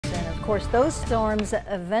course, those storms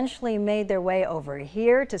eventually made their way over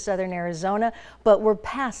here to southern Arizona, but we're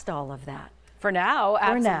past all of that. For now,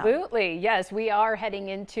 absolutely. Now. Yes, we are heading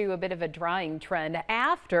into a bit of a drying trend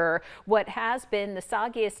after what has been the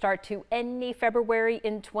soggiest start to any February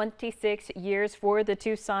in 26 years for the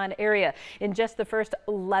Tucson area. In just the first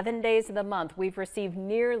 11 days of the month, we've received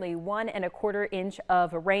nearly 1¼ inch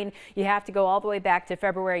of rain. You have to go all the way back to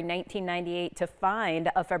February 1998 to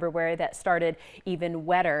find a February that started even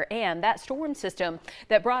wetter. And that storm system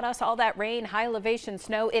that brought us all that rain, high elevation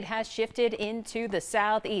snow, it has shifted into the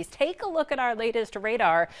southeast. Take a look at our latest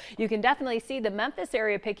radar. You can definitely see the Memphis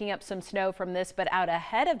area picking up some snow from this, but out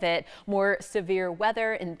ahead of it, more severe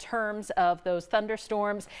weather in terms of those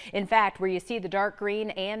thunderstorms. In fact, where you see the dark green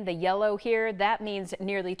and the yellow here, that means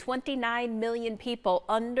nearly 29 million people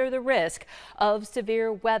under the risk of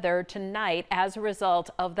severe weather tonight as a result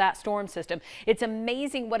of that storm system. It's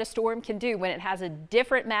amazing what a storm can do when it has a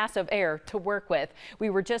different mass of air to work with. We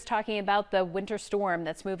were just talking about the winter storm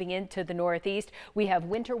that's moving into the northeast. We have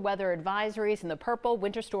winter weather advisories in the purple,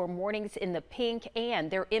 winter storm warnings in the pink, and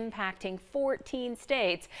they're impacting 14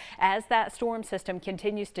 states as that storm system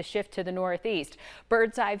continues to shift to the northeast.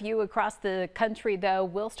 Bird's eye view across the country, though,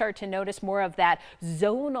 we'll start to notice more of that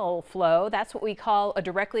zonal flow. That's what we call a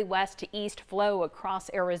directly west to east flow across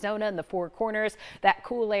Arizona and the Four Corners. That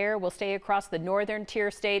cool air will stay across the northern tier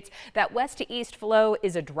states. That west to east flow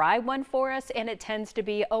is a dry one for us, and it tends to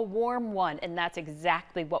be a warm one, and that's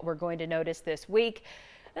exactly what we're going to notice this week.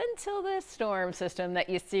 Until this storm system that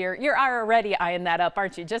you see, you're already eyeing that up,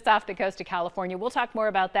 aren't you? Just off the coast of California. We'll talk more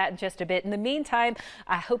about that in just a bit. In the meantime,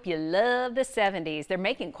 I hope you love the 70s. They're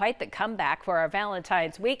making quite the comeback for our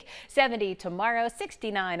Valentine's week. 70 tomorrow,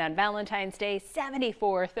 69 on Valentine's Day,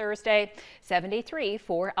 74 Thursday, 73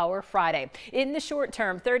 for our Friday. In the short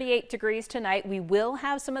term, 38 degrees tonight. We will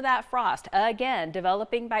have some of that frost again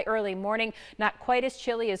developing by early morning. Not quite as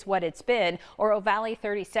chilly as what it's been. Oro Valley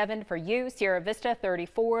 37 for you, Sierra Vista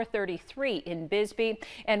 34. 33 in Bisbee.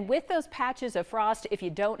 And with those patches of frost, if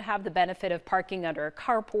you don't have the benefit of parking under a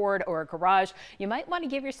carport or a garage, you might want to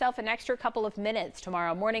give yourself an extra couple of minutes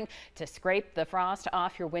tomorrow morning to scrape the frost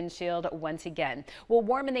off your windshield once again. We'll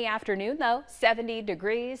warm in the afternoon, though, 70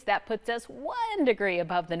 degrees. That puts us 1 degree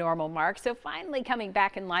above the normal mark. So finally coming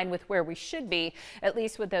back in line with where we should be, at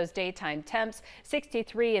least with those daytime temps.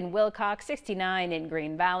 63 in Wilcox, 69 in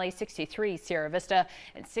Green Valley, 63 Sierra Vista,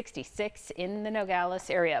 and 66 in the Nogales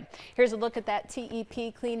area. Here's a look at that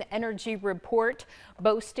TEP Clean Energy Report,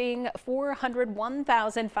 boasting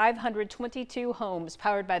 401,522 homes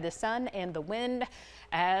powered by the sun and the wind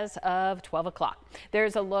as of 12 o'clock.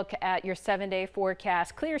 There's a look at your 7-day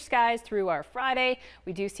forecast. Clear skies through our Friday.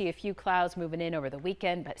 We do see a few clouds moving in over the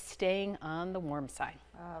weekend, but staying on the warm side.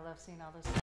 Oh, I love seeing all this.